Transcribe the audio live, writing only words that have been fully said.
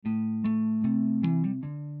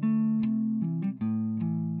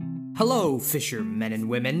Hello, fishermen and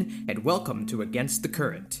women, and welcome to Against the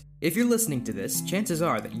Current. If you're listening to this, chances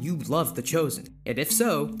are that you love The Chosen, and if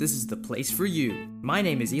so, this is the place for you. My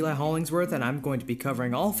name is Eli Hollingsworth, and I'm going to be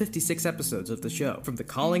covering all 56 episodes of the show, from the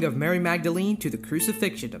calling of Mary Magdalene to the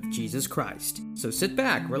crucifixion of Jesus Christ. So sit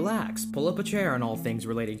back, relax, pull up a chair on all things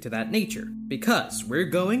relating to that nature, because we're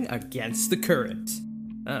going against the current.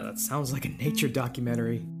 That sounds like a nature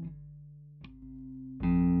documentary.